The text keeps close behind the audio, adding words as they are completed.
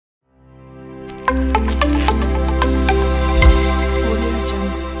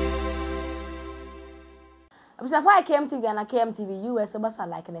Before I Kmtv and Kmtv Uwaase basa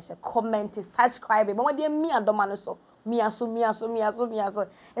like and share, comment, subscribe. But what dear me and Domano so me aso.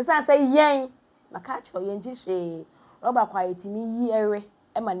 It's I say yen. My catch or yen she. Robert quiet me ye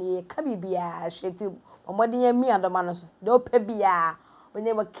emani kabibia sheti. But what dear me and Domano so do pebia. When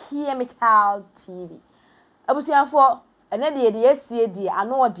they were Khemical Tv. I was here for another day. SCD. I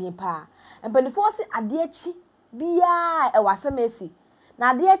know what dear pa. And when the force a dear chi bia a was a messy.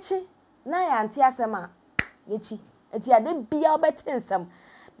 Na dear chi na ya anti asema. Yechi enti ade bia obetensam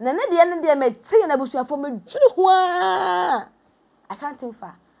na ne de me tie na busuafo me dwuru ho I can't think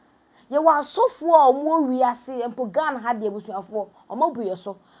far ye wa sofo omo wiase empo gan ha de busuafo omo buye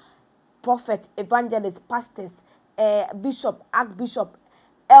so prophet evangelist pastors bishop archbishop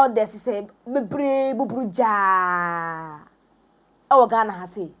elders say bebre bubruja o gan ha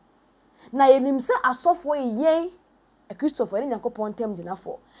say na yenim se asofo yen Christopher ni Nyankopon tem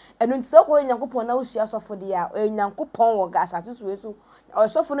dinafo eno nti se ko Nyankopon na ohia sofo de a Nyankopon wo ga asase so wesu o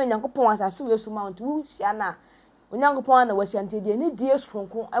sofo no Nyankopon asase wesu mount wu hia na Nyankopon na wahia nti de ni die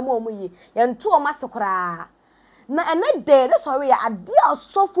sonko ama omuye ye nto o masekora na ene de sorry ya ade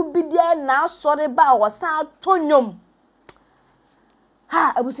asofo bi de na asore ba wo san tonyom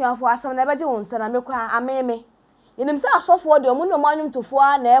ha abusuafo asem na beje won sana mekwa ameme yenim se asofo de omu no manyum tofo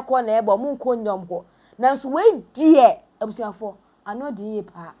na ekọ na ebo mu nko nyom ho nanso we die abusuafo ano die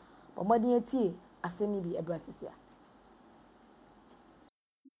pa bomodin atie asemi bi ebratisia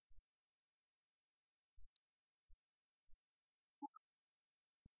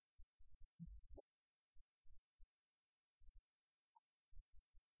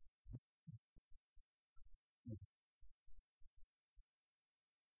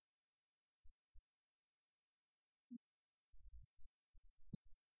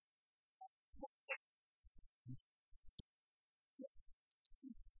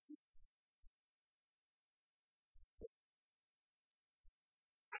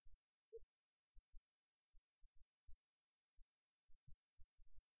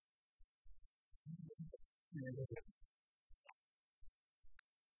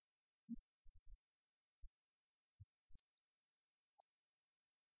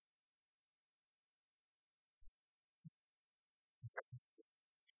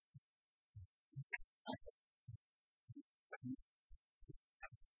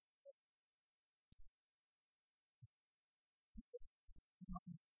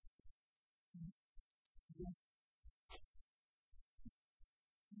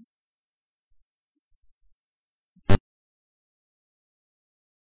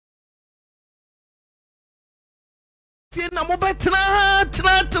na mo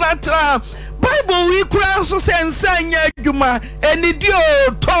betra tra Bible we kura so sensanya adwuma enidio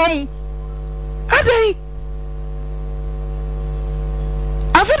tom adai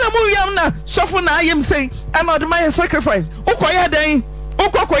afena mo wiam na sofo na ayem say am of my sacrifice ukoye den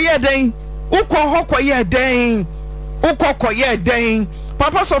ukokoye den ukohokoye den ukokoye den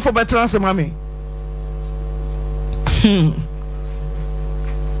papa sofo betra se mame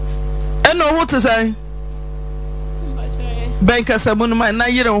eno who to say Benka sabunu ma na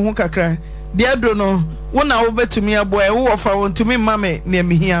yire ho kakra de adro no wo na wo betumi aboe wo fa wo ntumi mame na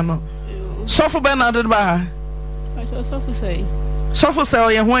mehia no sofo be na de ba ha sofo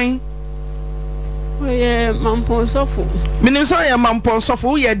say ye hwan oye mampo sofo minim so ye mampo sofo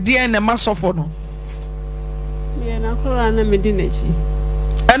wo ye de na ma sofo no ye na kora na medinachi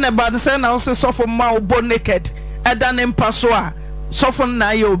ene ba de say na wo se sofo ma wo bo naked eda ne mpa so a sofo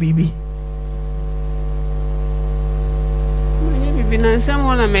na ye obibi binansa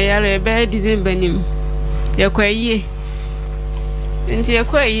mo na me yare be December nim yakwaye nti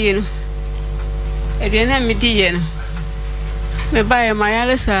yakwaye no ebe na me diye no me bae ma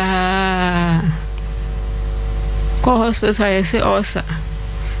yare sa ko hospital yese osa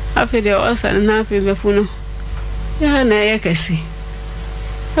afi de osa na afi me funo ya na yakasi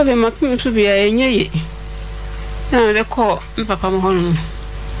afi ma pim so bia enye na me ko papa mo hono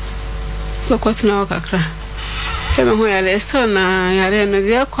ko tuna kakra Kama huya leso na yale no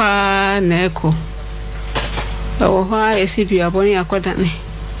dia kwa na eko. Bawo ha esibi aboni akodane.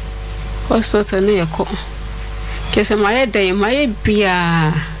 Hospital ne yako. Kese maye den maye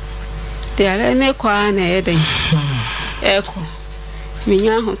bia. De yale ne kwa na yeden. Eko.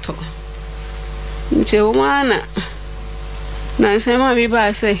 Minya hoto. Nche umana. Na sema bi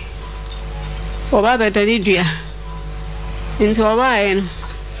ba se. Oba bedani dua. Nche oba yen.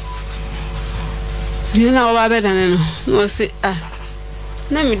 Dina oba bedane no se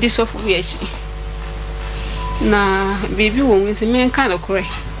na me disofu biachi na baby won nti me kan akore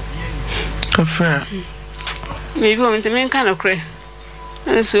Kafra. Maybe want to make kind of cray.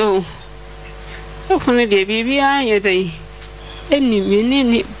 And so, open the baby, I day. Any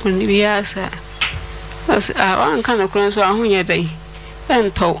minute when we ask her. As one kind of cross one your day.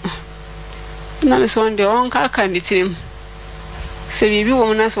 And talk. None is one the own car candy team. Say, baby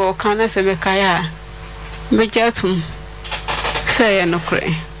woman as well can as a Mekaya. Mejatum. Say, no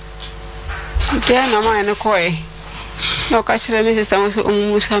cray. There no mind a coy. No catch the Mrs. Samus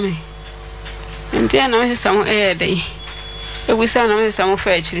Musami. And there no Mrs. Samu air day. It was some Mrs. Samu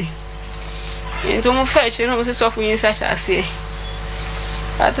Fetchery. And to fetch, you know, Mrs. Sophie, such as say.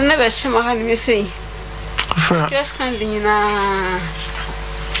 I never shimmer had me say. Just can't be na.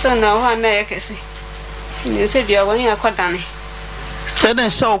 So now one day I can see. You said you are one year quite done. Said I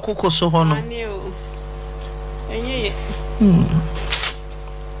saw Coco so honor. I knew. And ye.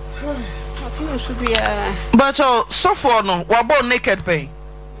 But so for no, we're born naked pay.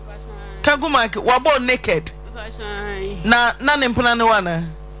 Kagumaki, we're born naked. Na none in Punanawana.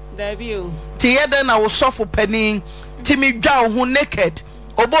 Debut. Tiada na was suffer penny. Timmy Jow who naked.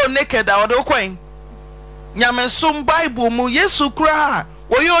 Or born naked out of coin. Yaman some Bible mu yesu kra.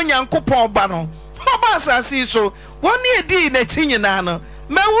 Wo yo nyankopon ba no. Obasa si so. One year di na tinye na no.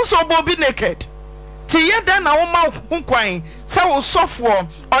 Me wo so be naked. Tiada na wo ma hu kwan. Sa wo sofo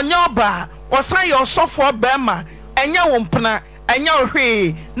onye oba. Wasan your sofo bema. Enya wo mpna. Enya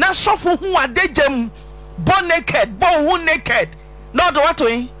hwe. Na sofo hu adejam. Born naked. Born who naked. No do what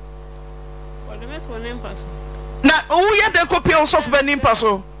we? Na who ye den copy of soft benin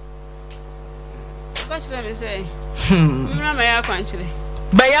paso? What should I say? Mama kwanchire.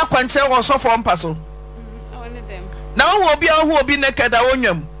 Ba ya kwanchire wo soft on paso. Na who be naked a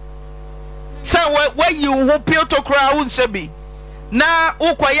wonyam. Say where you who pio to cry won sebi. Na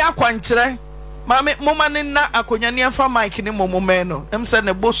wo kwa ya kwanchire. Mama mama ni na akonya ni afa mic ni momo no. Em se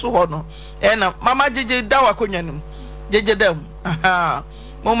ne boso ho no. E na mama jeje da wakonya nim. Jeje dem. Aha.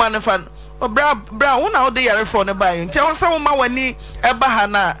 Mama ne fa bra una ode yare for ne bae nti won sa wo ma wani e ba ha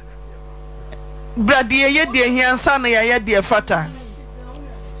na bra de ye de hiansa na ya de fata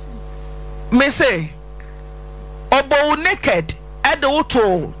me say obo naked e de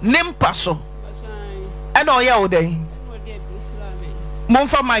woto nimpa so e na oya oden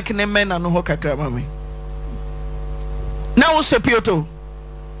monfa mic ne men na no ho kakra mame na wo sepioto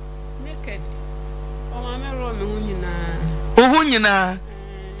naked o ma me ro me hu nyina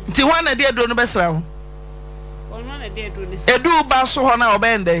Ti wana de do no besra ho. Ono na de do ni. Edu ba so ho na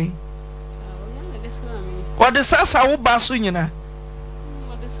obende. Ono na de sra mi. Wo de sasa wo ba so nyina.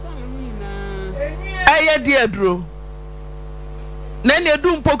 Wo de sra mi nyina. Aye de aduro. Na ne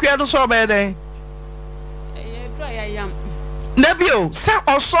edu mpokua do so obende. Aye do ayam. Na bio sa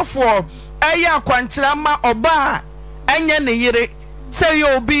osofo aye akwankyira ma oba anya ne yire. Say you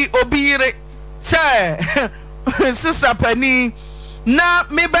obi yire. Say sister pani na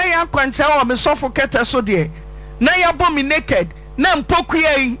me ba ya kwancha wa me sofo keta so de na ya bo me naked na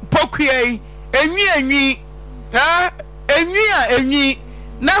pokua enwi enwi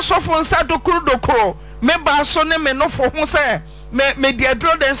na sofo nsa dokoro me ba so ne me no fo ho se me de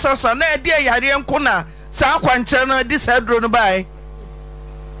adro den sasa na e de yare enko na sa kwancha na di sa adro no bai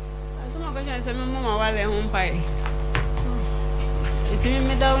asoma ko jan se me mama wale ho mpai itimi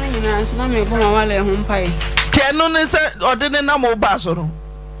me dawo nyina na me bo mama wale ho mpai Tiano ne se odene na mo ba so no.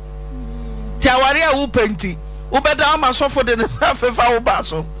 Tiaware a wo penti. Wo beda ma sofo de ne sa fefa wo ba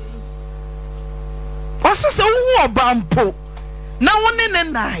so. Wasese wo oba mpo. Na wo ne ne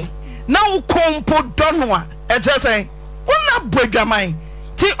nai. Na wo kompo dono a. E je se. Wo na bodwaman.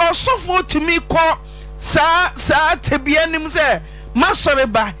 Ti osofo timi ko sa tebia nim se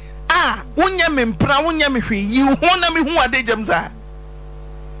masore ba. Ah, wonya me mpra wonya me hwe. Yi ho na me hu adejam za.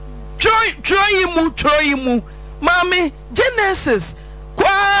 Troy mu mami Genesis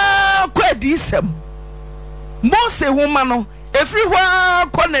kwa disem Mose homa no efri hwa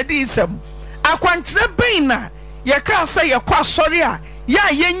kwa na disem akwankyere ben na ye ka say ye kwa sori a ya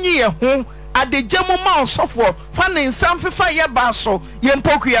yenyi ye ho adejam ma osofo fa ne nsam fefa ye ba so ye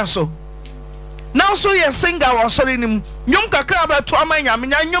mpokua so na so ye singa wa sori nim nyom kakra ba to amanyame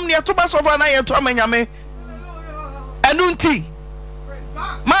nyom ne to ba so fa na ye to amanyame enunti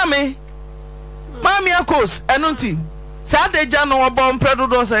Mami akos enunti sa deja no obo mpredo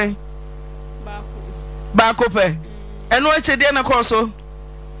do say ba ko pe enu echede na koso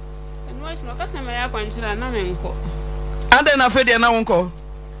enu echi no kasa me ya kwanchira na me nko ade na fe de na wonko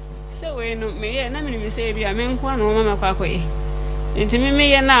se we no me ye na me se bia me nko na mama kwa koye enti me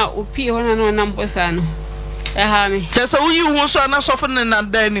ye na opi ho na no na mposa no e ha me tese uyi hu so na sofo ne na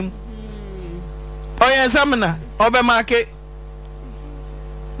danim oye examiner obe make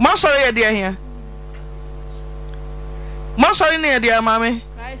Mo sorry e dia here. Mo sorry ne dia mame.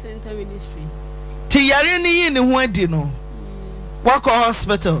 Christ Center Ministry. Ti yare ni yin ne ho adi no. Walk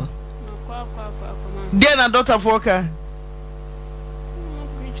hospital. Dia na doctor foka.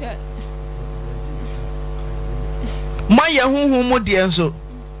 Preacher. Moya huhu mu dia nso.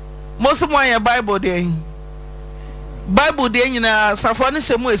 Mo se moya Bible dia. Bible dia nyina safo ne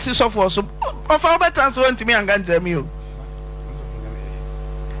hye esi sofo so. Ofa obeta so ntimi anga njami o.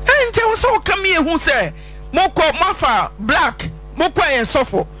 Ente wo so come here hu say moko mafa black moko ye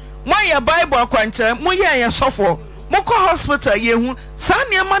sofo. Moya Bible akwanche mo ye sofo. Moko hospital ye hu sa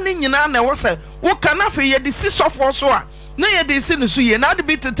niam ne nyina na wo say wo kana fe ye de si sofo so a na ye de si ne so ye na de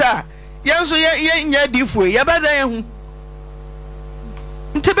bitata ye nso ye nya difo ye beda ye hu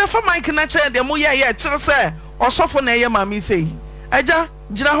nti be fa mic na che de mo ye kire say osofo na ye mami sei aja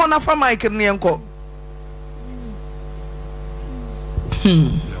gira ho na fa mic ne enko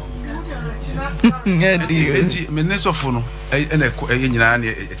enti me ne sofo no ene nyina na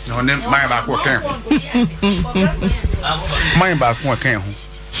eti ho ne man ba ko kan ho man ba ko kan ho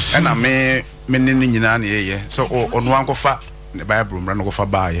ena me ne nyina na ye so ono ankofa ne Bible mra no kofa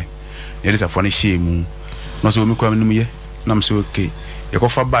baaye ye disa fo ne hyemu no so mi kwa menum ye na me so okay ye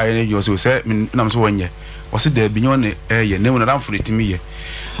kofa baaye ne jo so se na me so wonye o se da bi nyo ne ye ne wona damfo letimi ye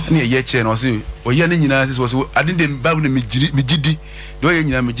na ye che no so o ye ne nyina se so ade de Bible ne me gidi de o ye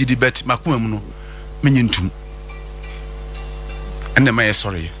nyina me gidi bet makoma mu no me nyintum ene ma ye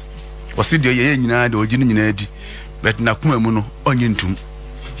sorry o se de ye nyina de o gidi nyina di bet na kuma mu no onye ntum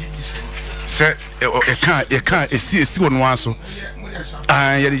se e kan esi wono aso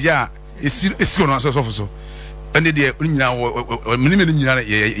ye de ja esi wono aso so ene de nyina me nyina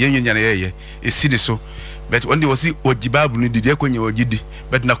ye nyina ye esi de so bet onde wo si ojibabu ni de ko nye ogidi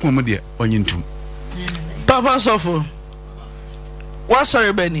bet na kuma mu de onye ntum Papa Sofo what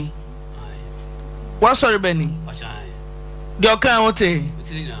sorry Benny de okan wote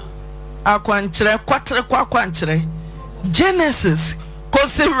akwankyere kwatre kwakwankyere Genesis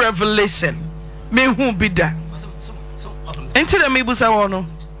kosi Revelation me hu bida enti da me busa wono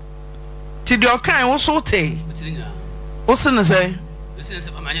ti de okan wo so te wo se ne say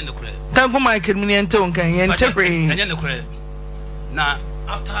kan go Michael me ente wonkan ye ente pre na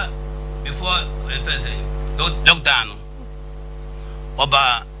after before lockdown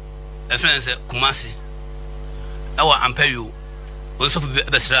oba efense Kumasi awa ampeyu wo so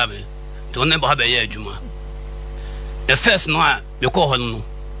be srabe to ne ba ye adwuma the first no a me ko ho no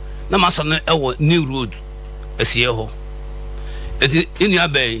na ma so no ewo new road asie ho enti inu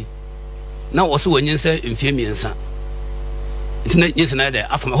abai na wo so wanyinsa mfie miensa enti na nyinsa na de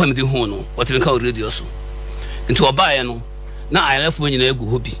afama ho me di hu no wo te ka radio so enti obae no na ayelafo nyina egu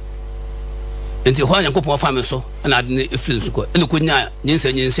hobi enti ho anyankopon fa me so na ade ne efiri so ko ene ko nya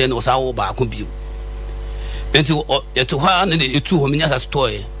nyinsa no sa wo ba ko bi enti eto ha na etu ho menya sa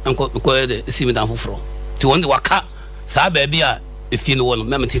story anko ko de simi dan foforo ti wonde waka sa ba bia efi no wono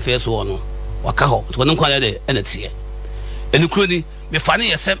memti face wono waka ho to wono kwa de ene tie ene kuro ni me fa ne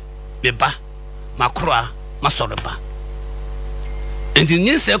yesem me ba makroa masore ba enti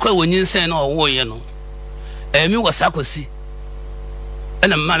nyinsa kwa wonyinsa na owo ye no mi wasa kosi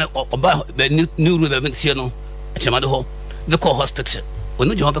ena man oba new road be tie no achemade ho the call hospital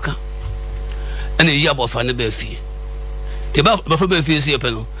onu je ho beka ena yi abofa ne ba fi te ba fa ba fi si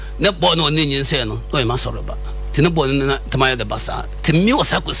epe no ne bo no ne nyinse no o ma soro ba te ne bo ne tamaya de basa te mi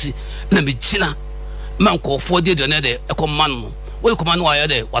wasa kosi na me chila man ko fo de ne de ekoman no wo ko man wa ya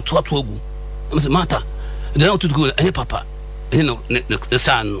de wato ogu am se mata de na tutu ene papa ene no ne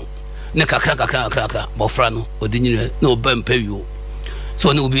san no ne kakra bofra no odinyire na oba mpawiwo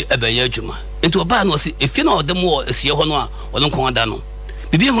so ne obi ebeye adwuma enti oba no si efi na odem wo esie ho no a won kon ada no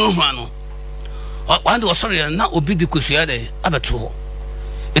bibi hu no wande wo sorry na obi di kusua de abeto ho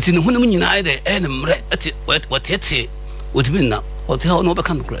enti ne hunum nyina de ene mre eti wotete odimi na ote ho no be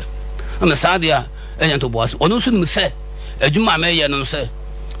kan kra na saade a enya to boas ono so nim se adwuma ma ye no se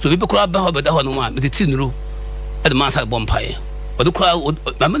so bibi kra ba ho be da ho no ma me ti nuru e de man sa bompae odu kra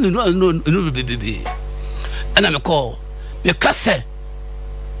mama no bibi ana me call me kase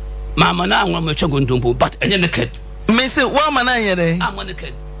mama na anwa me chego ndombo but enye năked me say wa mana yere am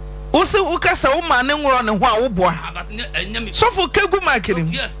năked o se o kase o ma ne nworo ne ho a wo boa but enye me sofo kegu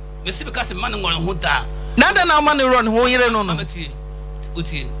makirim yes me se be kase man nworo ho da na da na ma ne ro ne ho yere no no amati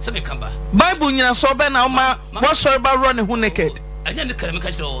uti se me kamba Bible nyina so be na ma wo sori ba ro ne ho năked enye năked me ka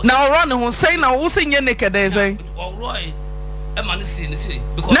chiro na ro ne ho say na wo se nye năked e say o roy e ma ne si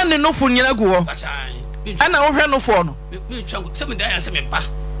because na ne no fu nyina gu ho ana wo hwe no fo no me twango se me da ya se me ba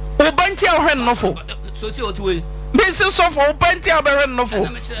o banti a wo hwe no fo so si o tuwe Mesi sofo panti abere no fo.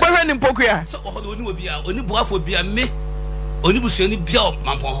 Behwe ni mpokua. So oni obi a oni buafo bi a me. Oni busuani bia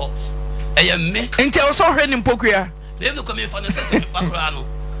mampon ho. Eye me. Enti o so hwe ni mpokua. They will come in for the session background.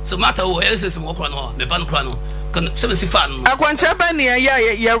 So matter who else is walk on the ban crano. Can 70 fan. Akwanche ba ne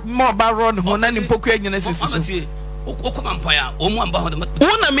ya mo ba ron ho na ni mpokua nyina sisi. Okumampaya omu amba ho de.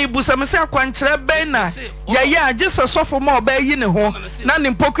 Wona me busa me se akwanche ba na ya agese sofo mo ba yi ne ho na ni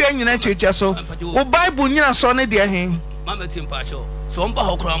mpokua nyina twetwa so. Wo Bible nyina so ne de he. Mama timpa cho. So omba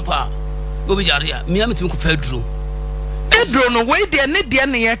ho krampa. Obi jare ya. Me am tim ko fa drum. Edro no we de ne de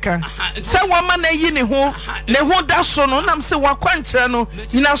ne yeka se wama na yi ne ho da so no nam se wakwankyere no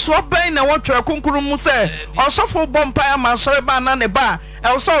nyina so ban na wotwere konkuru mu se osofo bompa ya ma sore ba na ne ba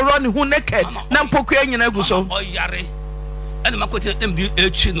e so ro ne ho naked na mpokua nyina gu so oyare ene makote mbi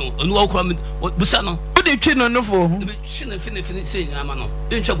echi no onu akura busa no odi twi no no fo twi no fini se nyama no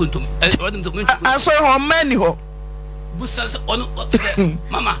entwa gontom aso ho mani ho busa se onu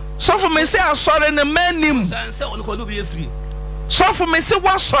mama sofo me se asore ne manim busa se onu ko no be free sofo me se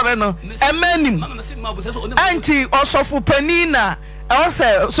wa sore no e manim mama se ma busa se onu anti osofo panina e o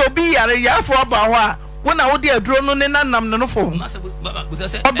se so bi yare yafo ba ho a wona wo de aduro no ne nanam no fo busa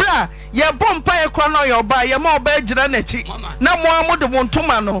se obra ye bompa ye kwa no ye ba ye ma oba gira na chi na mo amode mo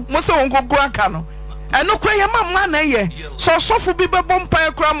ntoma no mo se wongogo aka no eno kwa ye ma na ye so sofo bi be bompa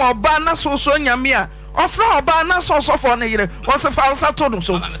ye kwa ma oba na so nyame a ofra oba na so for na yire o se falsa to no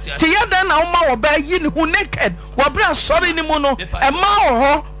so ti ye den na wo ma oba yi ni hu naked wo bra sorry ni mu no e ma wo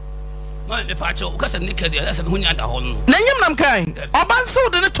ho ma me pa cho o ka se naked ya se hu nya da ho no na nyem nam kan oba nse wo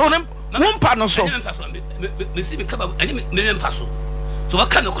de ne to ne wumpa no so me si me kaba ani me paso so wa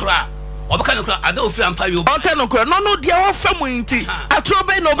kan kra obaka no kra ada ofri ampa yo obaka no kra no dia wo fa mu nti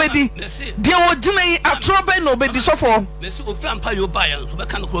atrobe no bedi dia wo gina yi atrobe no bedi so for me si ofri ampa yo ba ya so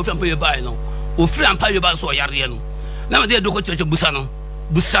baka no kra ofri ampa yo ba ya no ofri ampa yo ba so yare no na me de do ko cheche busa no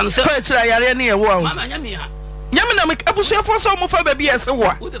se fa chira yare ne ye wo mama nyame ha nyame na me abusu fo so mo fa ba bi ese wo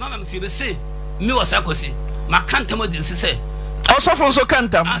o de mama me ti be se me wo sa kosi makanta mo de se osofo so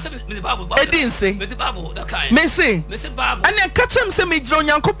kantam edinse mesi ane kachem se me jiro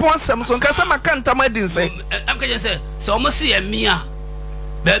nyankopon asem so nka se makantam edinse am ka je se o mo se yemia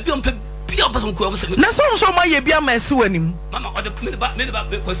ba bi on pe bi on person ko o mo se na so ma ye bia ma ese wanim mama o de me ba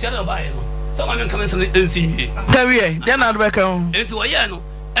ko sia na ba ye no so ma men kam se ensinwie kawie de na do ka ho enti wo ye no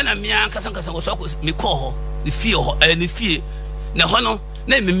ena mia kasa wo so ko me ko ho ni fie ho ni fie na ho no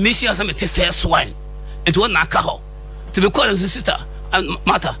na me meshi asa me te first one enti wo na ka ho to be called as a sister and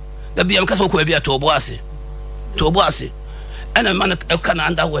matter that be am kaso ko bia to boase and a man can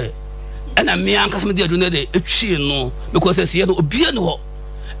underwear and a me an kaso de aduna de etwi no because say ye no obi no ho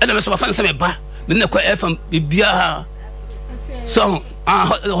and me so fan say me ba me na kwa fm bia so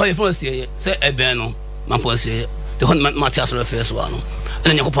ho ye for say say e ben no man for say the hon Matthias no first one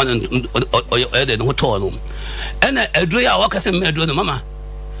and yakopon o de no to no and adro ya waka say me adro no mama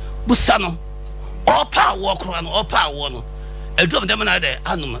busa no opa wo kro no opa wo no edrum dem na de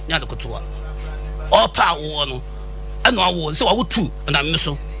anum nya de kotoa opa wo no eno awo se wo tu na me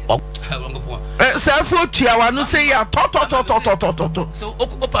so se afro tua wa no se ya to so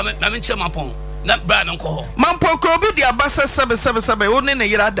opa na me nche mapon na bra no ko mampon kro bi dia basa sebe wo ne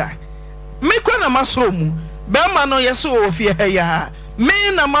yira da me kwa na maso mu be ma no yeso ofie ha ya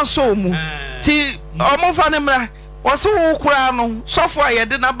me na maso mu ti omofa ne mra wo se wo kura no sofo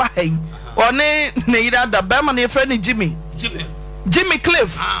ayede na ba hai one ne yira da be ma na efre ni Jimmy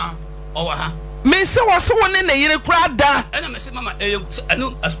Cliff o wa ha me se wo se won ne yire kura da ena me se mama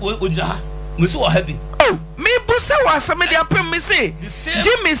enu ojira ha me se wo happy oh me bu se wo asame de apem me se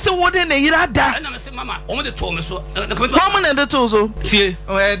Jimmy se wo de ne yira da ena me se mama o mo de to me so mo na de to so tie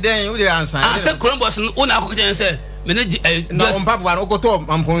o den wo de ansan se Columbus no na akoko jen se me na on papa wan okoto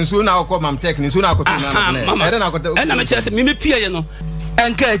mamponsu na akoko mam technique na akoto na ere na akoto ena me chese me pie ye no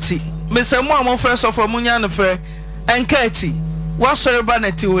enka achi me se mo amon fresh of munya no fre enka achi wa sore ba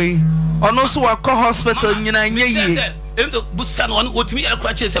na ti we ono so wa ko hospital nyina nye yie ento busa no ono otimi yare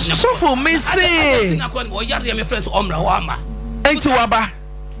kra chese me so for me say na ko o yare me friends omra wa ama enti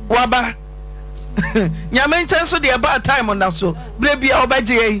waba nyame nchen so de ba time na so bre bia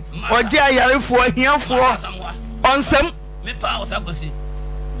obaje yi oje ayarefo hiafo onsem me pa o sakosi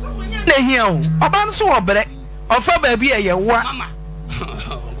na hia o oba nso obre ofa ba bia ye wa mama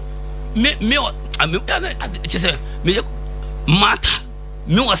me o chese me mata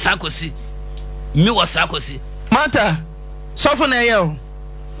me wasakosi mata sofo na ye o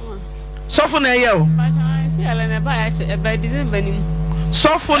ba si ala na ba ya ba December ni mu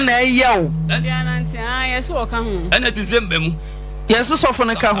sofo na ye o dia nanti yes wo ka ho ana December mu yes sofo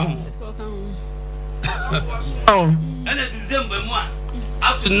na ka ho Oh. And December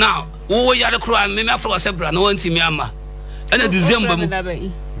up to now. Oh, you are the crime. Me for separate. No one to me, ama. And December.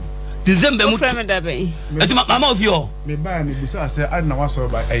 December. Mama of you. Me buy me busa say I na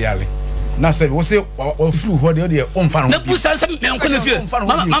waso ba eyale. Na say we say o fru ho de on fa no. Na busa say me nkon fie.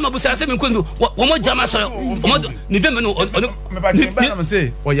 Mama busa say me nkon wo mo jama so. Wo ni dem no me ba na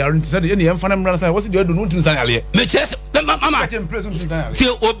say o yare nti say de ne yemfa na mra say wo say de do no ntimi sanale. Me chese mama. Ti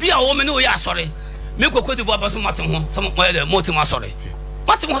obi a wo me no ya sore. Me kokodi vo abaso matem ho. Some mo ya de motim asore.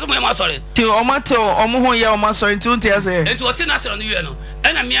 Matem ho so mo ya asore. Ti o mate o mo ho ya o masore nti unti ase. Enti o ti na sore no ye no.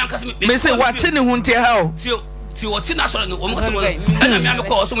 Ena me anka me say what ni ho nti ha o. Ti o ti na sore no o mo ko ena me am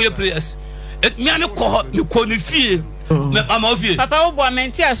ko so mo ye prayers. Me am ko me ko ni fie. Me mama fie. Papa wo bo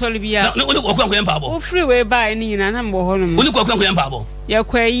amenti asole bia. No o ko yan paabo. O free we buy ni nyina na mbo ho no. O ni ko yan paabo. Ya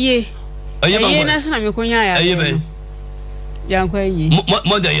kwa yie. Yie na so na me ko nya ya. Aye be. Ya kwa yie.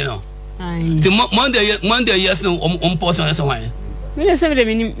 Monday you know. Aye. Ti Monday yes no on person so hwan. Me say me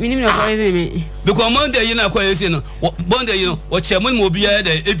minim na kwa me. Because Monday you na kwa yes no. Monday you know o chairman mo bia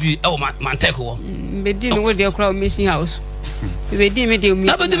de edi e o man take wo. Be di no dey crowd mission house. Be di me dey me.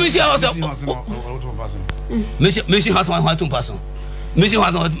 Na be di mission house. Mission house one to person. Mission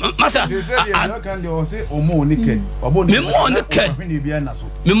house masa. I can do say o mo năked. Me mo năked.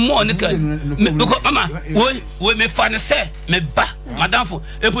 Me mo năked. Because mama we me fa ne say me ba. Madam for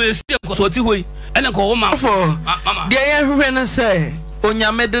e po esi ko so ti hoyi. Ene ko wo ma for. Mama. Dey ya hwe ne say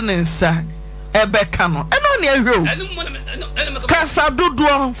onyame de ne nsa ebeka no. Eno ne ehwe. Kasa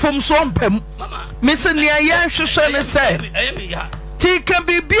dodo fom so mpam. Me se ne ya hwehwe ne say. Tika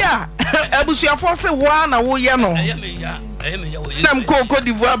bibia abusuafo se wa na wo ye no. Nam ko Côte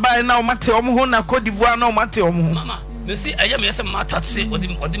d'Ivoire ba na o mate o mo ho na Côte d'Ivoire na o mate o mo ho. Mama, me see aya me se mata se odi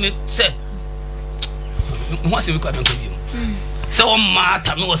me se. Mo se we kwa ben ko bi. Se o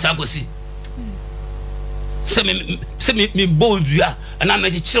mata me wo sa gosi. Se me boldua ana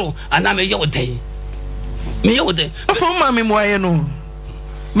me chichiro ana me ye wo den. Me ye wo den. Fo ma me mo aye no.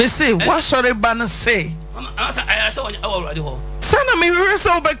 Me se wa sore ba na se. Mama, I say already ho. Sana me hwese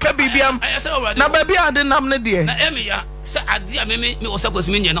obeka bibiam. Na baby ade nam ne de. Na emi ya se ade a me o sa gosi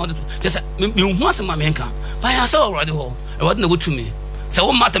me nye na o de. Just me hu asema me nka. Ba ya say already ho. E wade na go to me. Se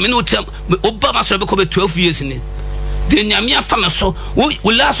wo mata me no tem oba ma so be ko be 12 years ni. De nyame afa me so wo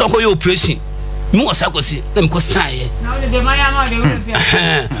la so ko ye operation. Me o sa gosi na me ko san ye. Na o de maya ma de wo fia.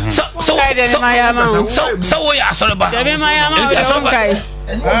 So wo ya so ba. De maya ma de wo kai.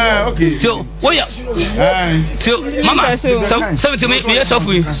 Okay. So, what ya? So, mama, some to me yes of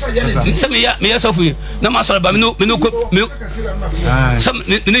you. Some me yes of you. No matter about me no some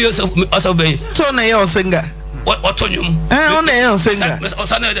me yourself also be. So na you singer. What on you? On na you singer.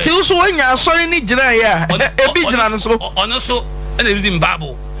 Ti so nya sorry ni jira ya. E bi jira no so. Ono so na reading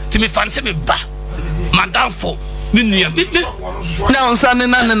Bible. Ti me fancy me ba. Madam for me nua. Na on sa ne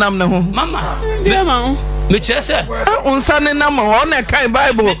nam ne ho. Mama. Me chese unsane nam ho na kan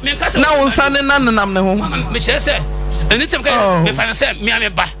Bible na unsane nam ne ho me chese anytime kan me fa say me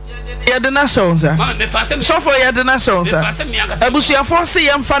ba ye de na shonza me fa say so for ye de na shonza abusuafo se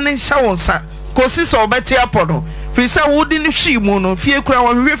ye mfa ne hya wonsa kosi so obeti apodo fi say wodi ne hwi mu no fie kura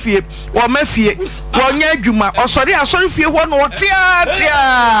wo hwe fie wo ma fie wo nya adwuma osori asori fie ho no tia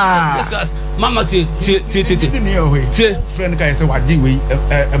mama ti friend kai say wadi we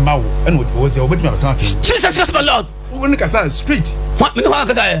mawo and wo say obeti ma beton Jesus my Lord woni ka say street what me no ha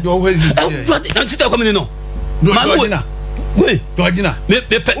ka say you always na sit come no Dojina we Dojina me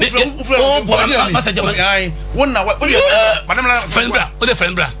oh boy message ai wona what madam la friend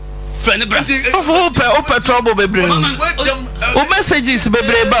bra open trouble bebre o messages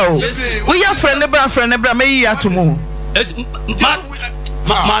bebre ba o we ya friend bra me yi atomo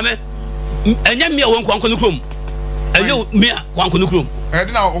mama enya me won kwanko no krom enya me kwanko no krom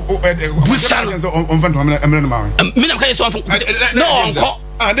de na busan on van to amre no ma me na kai so no onko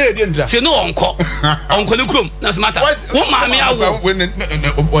de de ndra se no onko no krom na smata wo ma me awo we ne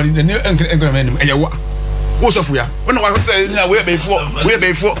enkra me enya wa wo sofu ya wona wa say na we be fo enti we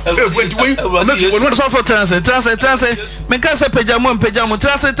me fi wona so for transe me kan say pejamo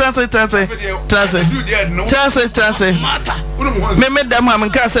transe me dam ha me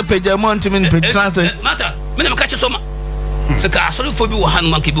kan say pejamo ntimi transe mata me na me ka che so ma se ka so fo bi wo han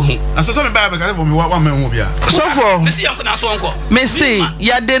man ke bi hu na so me ba be ka bo me wa man hu bia so for me si yanko na so onko me si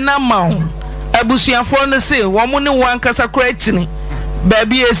ya de na ma abusuafo no se wo mo ne wan kasa kra chini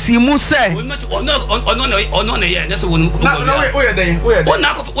baby esimu say ono ne ye na so wonu na we den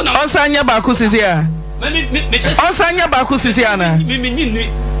ona onsanya ba ku sisi a Osanya baako sisi ana.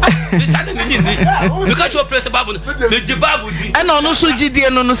 Because you press Babu, and on so GD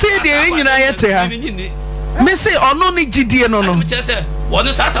no say de nyina yete ha. Me say ono ni GD no. One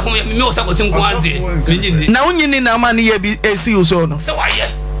is as from me also was in one day. Na unyini na mani ye bi esi uso no. So why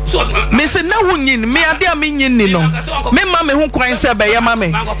me say na wunyin me ade a me nyin ni no me ma me hu kwan se be ye ma me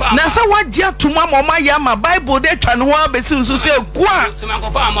na se wagye atuma ma ma ya ma Bible de twa no ho abesi uso se kwa so man go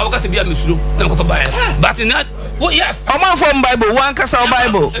fa ma waka se bia mesuro na go fa ba but not yes o man from Bible wan kasa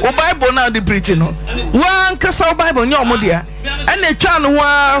Bible o Bible na the preaching no wan kasa Bible nya o mo dia ene twa no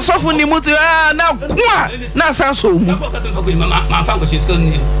ho so fu ni mutu na kwa na san so mu ma fa go shi skill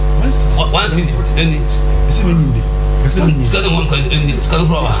ni one city any skill one cause any skill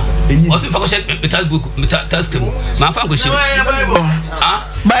pro also fa go shi metal book metal task ma fa go shi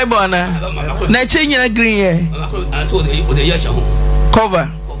Bible na change na green here so the yes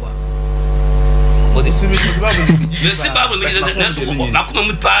cover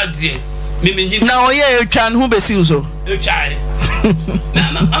na oye etwan ho besi uso etwan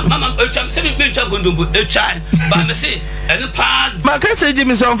mama etwan se me etwan gondombo etwan ba me se ene pa ma ka che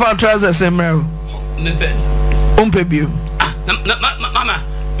Jimmy so for trousers emra me pe umpe bio mama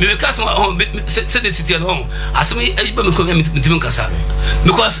me ka so se de city no asemi e ba me ko me tim kasa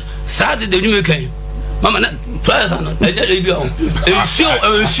because sad de nyume kan mama na trousers no e bi o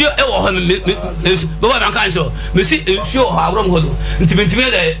ensure e wo ho me baba na kan so me si ensure ho awro mo do ntimi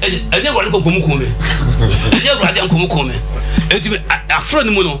de enye wale ko komuko me enye wale an komuko me ntimi afro ni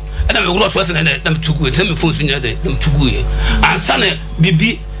mu no e na me wuro trousers na me tugu e me phone so nya de me tugu ye ansa na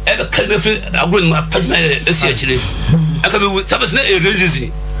bibi e be kalme fri awro ni ma padma esi akire aka be tabas na e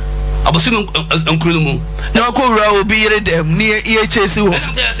resisi abosu ankuru mu na ko wura obi yire dem ni e chesi wo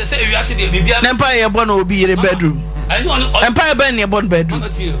na mpa ye bo na obi yire bedroom empire ben ne bon bedroom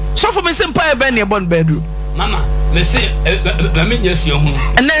so for me say empire ben ne bon bedroom mama me say me nya suo hu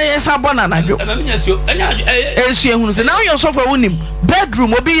na yes abon na najo me nya suo enya suo hu say now you so for wonim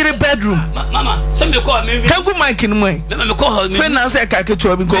bedroom obi yire bedroom mama say me call me kangu mic ni mai me call me finance e ka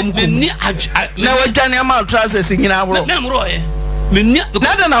keto obi kom na wajane ama trousers nyina awro na mro ye menya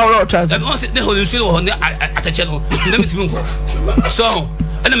na na awro trousers na on de ho nsuo ho ne atache no na mitimi nko so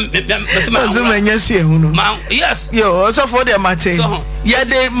and me say ma yes yo so for the matter ye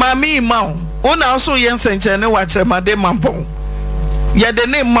de mami ma una so ye nsenche ne wa kire ma de mampon ye de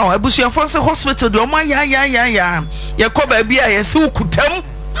ne ma abusuafo se hospital do ma ya ye ko ba bia ye se ukutam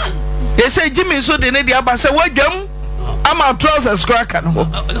ye se Jimmy so de ne dia ba se wadwam ama trousers crack no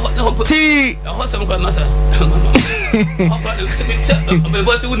ti hosam kwa masa me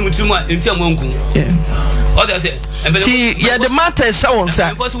voice wonu timu a enti amonku oda say ti ye the matter sha won sa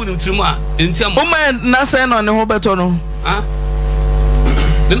me voice wonu timu a enti am o ma na say no ne ho beto no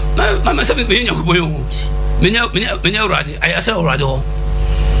mama say me nyakobo yo menya urade ayase urade ho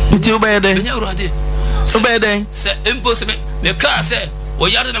ti obede menya urade obede say impose me ka say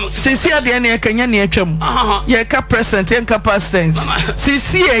sisi ade na ekanya na atwam ye ka present ye ka past tense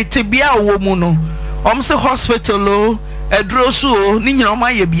sisi e tibia wo mu no omse hospital o edro so ni nyina oma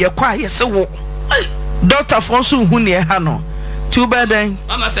ye bia kwa ye se wo doctor fon so hu ne ha no tu beden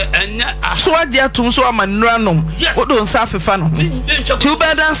mama say enya so age atum so amanura nom odo nsa afefa no tu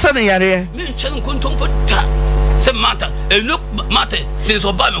beden se ne yare me nchen kontompo ta se mata enu mata since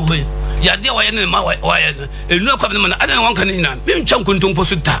oba me hoye ya dia wa ye ne ma wa ye enu kwa me na adan wan kan ni na me ntwa kontompo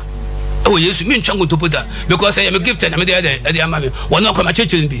so ta o yesu me ntwa kontompo ta because I am gifted na me dey ama me wona kwa ma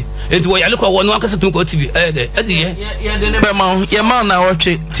cheche bi enti wo yale kwa wona akase tum ko TV de ye de ne be ma ye ma na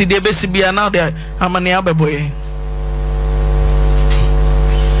wotwe ti de be sibia na de amane abeboye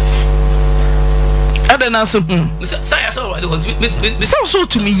adana so say so wa de so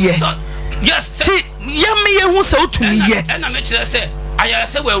to me ye yes ti ye me ye hu so to me ye na me kire say ayara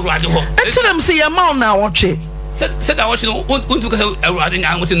say we urade ho etirem say ye ma na wotwe said I watch no untu ka say urade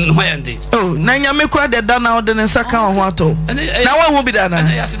nya ngote no ho yande oh na nya me kwa de da na ode ne saka ho ato na wa hu bi da na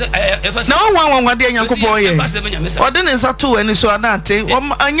na wa wa de nyankopon ye ode ne sa to ani so anate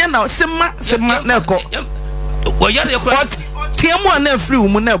anya na sema na ko wo yare ko tiamu na free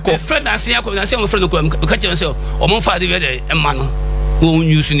mu na ko friend asia ko na asia mo friend ko ka kire say o mo fa de be emma no wo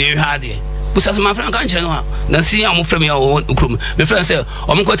use ne hwa de busas ma friend kan kire no na si am friend ya wo ukrum me friend say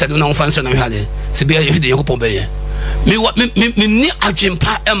o mo ko tade na wo fa nso na hwa de se bia ye de yakopon be ye me ni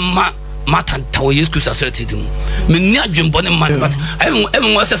adwempa emma mata tawo Yesu Christ asserted him me ni adwembo ne man but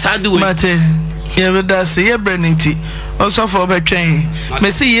em was sad we mate ye be da se ye breniti also for be twen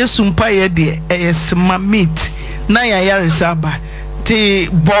me se Yesu mpa ye de sma meat na ya yare saba ti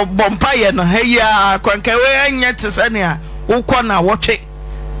bompa ye no heya kwanka we anya tesane a ukọ na wotwe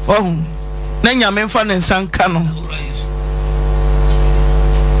ohun na nyame mfa ne nsanka no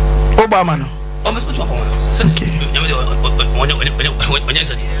Obama no almost put up on okay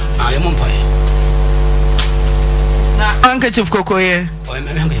handkerchief kokoye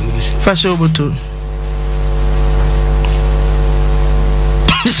fashion butu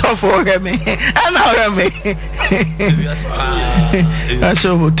so for me and now me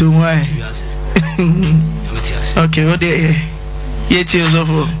fashion butu why okay what dey yet years of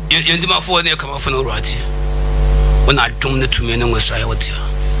you ndima for ne come for no right when I dum ne to me no was try what ya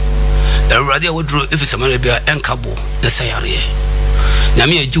radio would draw if it's a man be enkabo the sayare na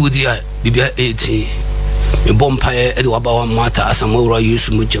me ajudi a bibia 18 me bompae e de waba mata asamura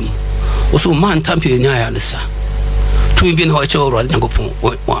yusu mujam oso man tampe nya ya lesa to bi na ho che oro nyagopon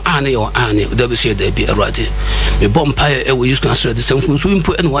o ane yo ane da be se da bi erade me bompae e wo yusu asre de samfunsu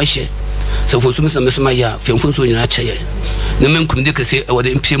impo e na wa hye samfunsu misna mesoma ya femfunsu nyina cheye na menkum de kese e wo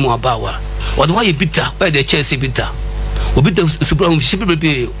de mpie mu abawa wo de wa ye bita ba de chese bita obi de supra mu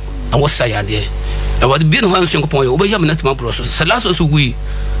shibebe awasa ya de e wo de bi na ho ansu nkopon yo obeyam na tuma bro so salaso so gui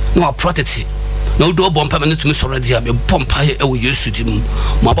no protect no do bompa me tumi soro dia me pompa e wo Yesu di mu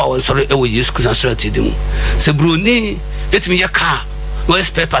ma ba won soro e wo Yesu Christ asrati di mu se broni etimi ya ka no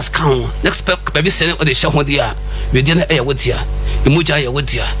papers kan next paper baby say o de hye ho dia we dia na e wo dia emuja ya wo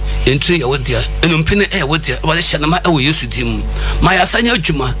dia entri ya wo dia enumpine e wo dia wo de hye na ma e wo Yesu di mu ma ya sanya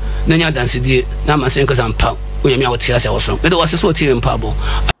adwuma na nya danse die na ma sen kasa mpa o yemi a wo tia se wo so we de wo se so tie mpa bo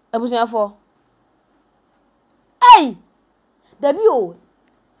abusuafo ei dabi o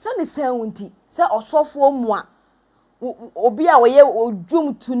sani sewunti se osofo mu a obi a woye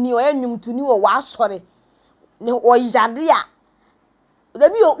odwum tuni oye nwum tuni wo wasore ne oyade a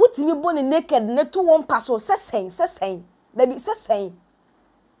dabi o utimi boni naked ne to won paso sesen dabi sesen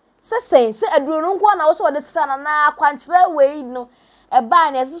se aduro no nko na wo so de sesa na kwankyere we no e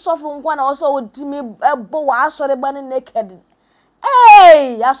ba na sofo nko na wo so odimi ebo wasore ba ne naked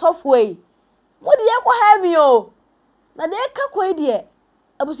ei asofo ei modi ye ko heavy o na de ka ko e de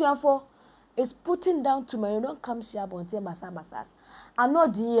abusuafo is putting down to me. You don't come here bonte basas. I know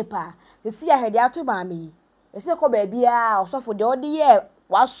the pa. You see I heard ya to mami. You see ko baby ah osofo de odi ye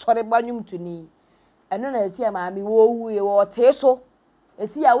wa sore banwum tuni. Eno na see mami wo te so. You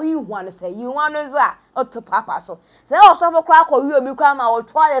see ya we hu an say you wan no so a to papa so. Say osofo kra ko wi obi kra ma wo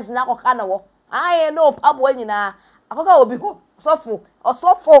toilet na ko ka na wo. Aye no papa nyina. Akoka obi ho.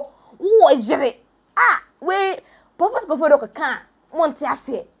 Osofo wo jere. Ah we prophet go for do ka monte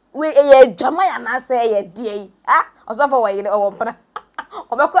ase. We ye jama ya na say ye die ah osofo wa yire o mpra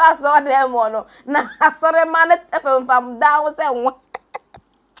obekọ aso dem no na asore man fam down say nwa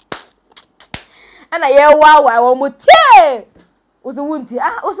ana ye wa wo mutie usu wunti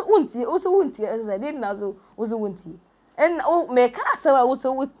ah usu wunti say din na so usu wunti en o me ka asema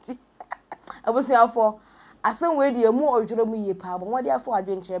usu wunti abusuafo asem we die mu odworo mu ye pa bo mo de afọ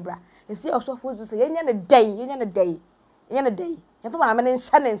adwenche bra esi osofo zu say yenya ne dai If I'm in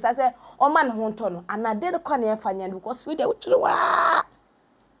Shannon, say, oh man, Hontono, and I did a corner fanya because we do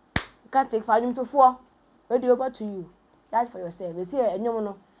can't take 5 to 4. Ready over to you. That for yourself. You see, and you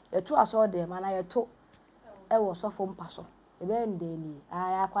know, the 2 I saw them, and I took I was off on passo. A very daily.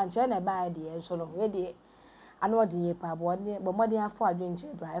 I can't turn a bad idea, and so long. Ready. I know the pub 1 day, but more than 4 drinks,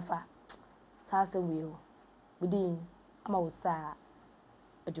 driver. Sass and wheel. Within, I'm outside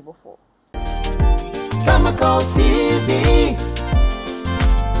a job for Khemical TV.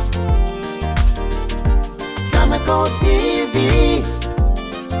 Khemical TV.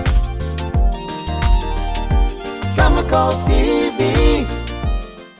 Khemical TV.